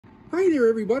Hi there,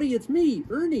 everybody. It's me,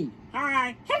 Ernie.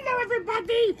 Hi. Hello,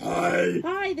 everybody. Hi.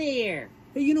 Hi there.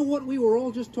 Hey, you know what we were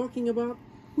all just talking about?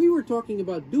 We were talking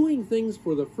about doing things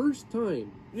for the first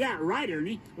time. Yeah, right,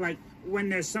 Ernie. Like when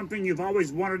there's something you've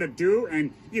always wanted to do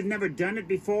and you've never done it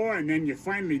before and then you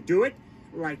finally do it.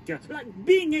 Like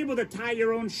being able to tie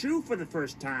your own shoe for the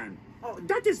first time. Oh,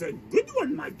 that is a good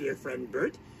one, my dear friend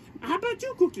Bert. How about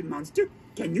you, Cookie Monster?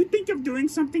 Can you think of doing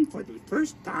something for the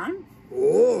first time?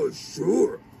 Oh,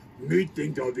 sure. Me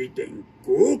think of eating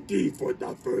cookie for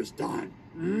the first time.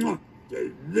 Mwah,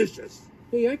 delicious.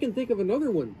 Hey, I can think of another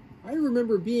one. I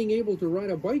remember being able to ride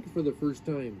a bike for the first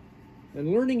time.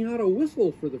 And learning how to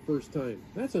whistle for the first time.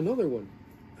 That's another one.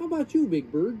 How about you,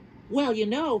 Big Bird? Well, you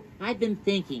know, I've been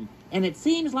thinking, and it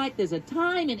seems like there's a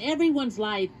time in everyone's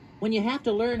life when you have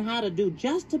to learn how to do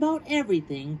just about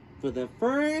everything for the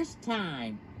first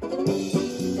time.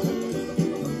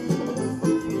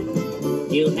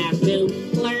 You have to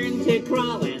learn to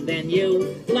crawl, and then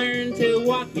you learn to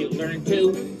walk. You learn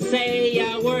to say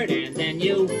a word, and then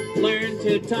you learn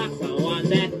to talk. So on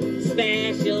that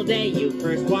special day you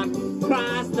first walked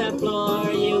across the floor,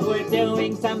 you were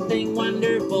doing something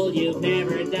wonderful you've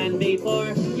never done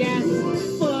before. Yes,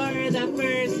 for the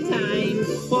first time,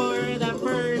 for the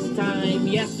first time.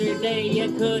 Yesterday you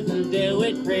couldn't do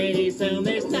it, pretty soon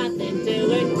there's nothing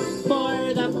to it.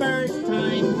 For the first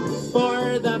time,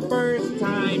 for the first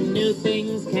time, new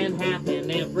things can happen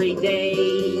every day.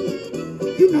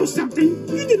 You know something?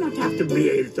 You do not have to be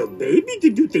a little baby to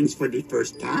do things for the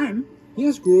first time.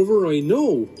 Yes, Grover, I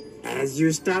know. As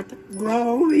you start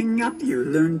growing up, you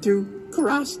learn to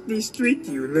cross the street.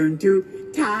 You learn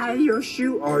to tie your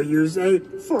shoe or use a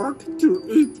fork to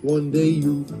eat. One day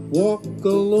you walk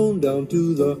alone down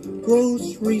to the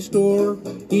grocery store.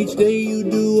 Each day you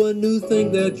do a new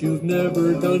thing that you've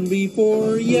never done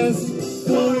before. Yes,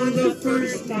 For the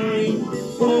first time,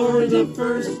 for the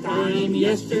first time.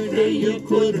 Yesterday you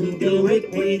couldn't do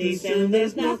it, pretty soon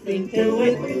there's nothing to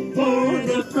it. For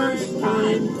the first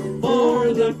time,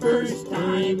 for the first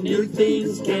time, new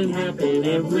things can happen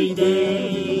every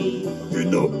day. You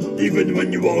know, even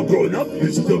when you are grown up,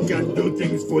 you still can do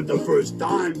things for the first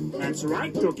time. That's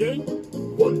right, Cookie.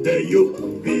 One day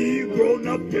you'll be grown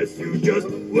up, yes, you just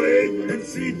wait and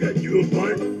see that you'll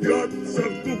find lots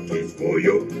of cookies for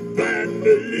your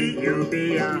family. You'll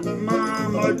be a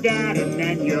mom or dad, and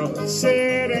then you'll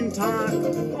sit and talk,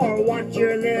 or watch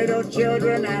your little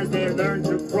children as they learn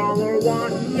to crawl or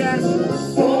walk. Yes,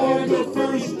 for the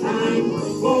first time,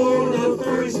 for the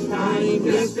first time.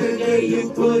 Yesterday you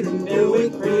couldn't do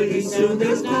it, pretty soon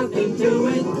there's nothing to it.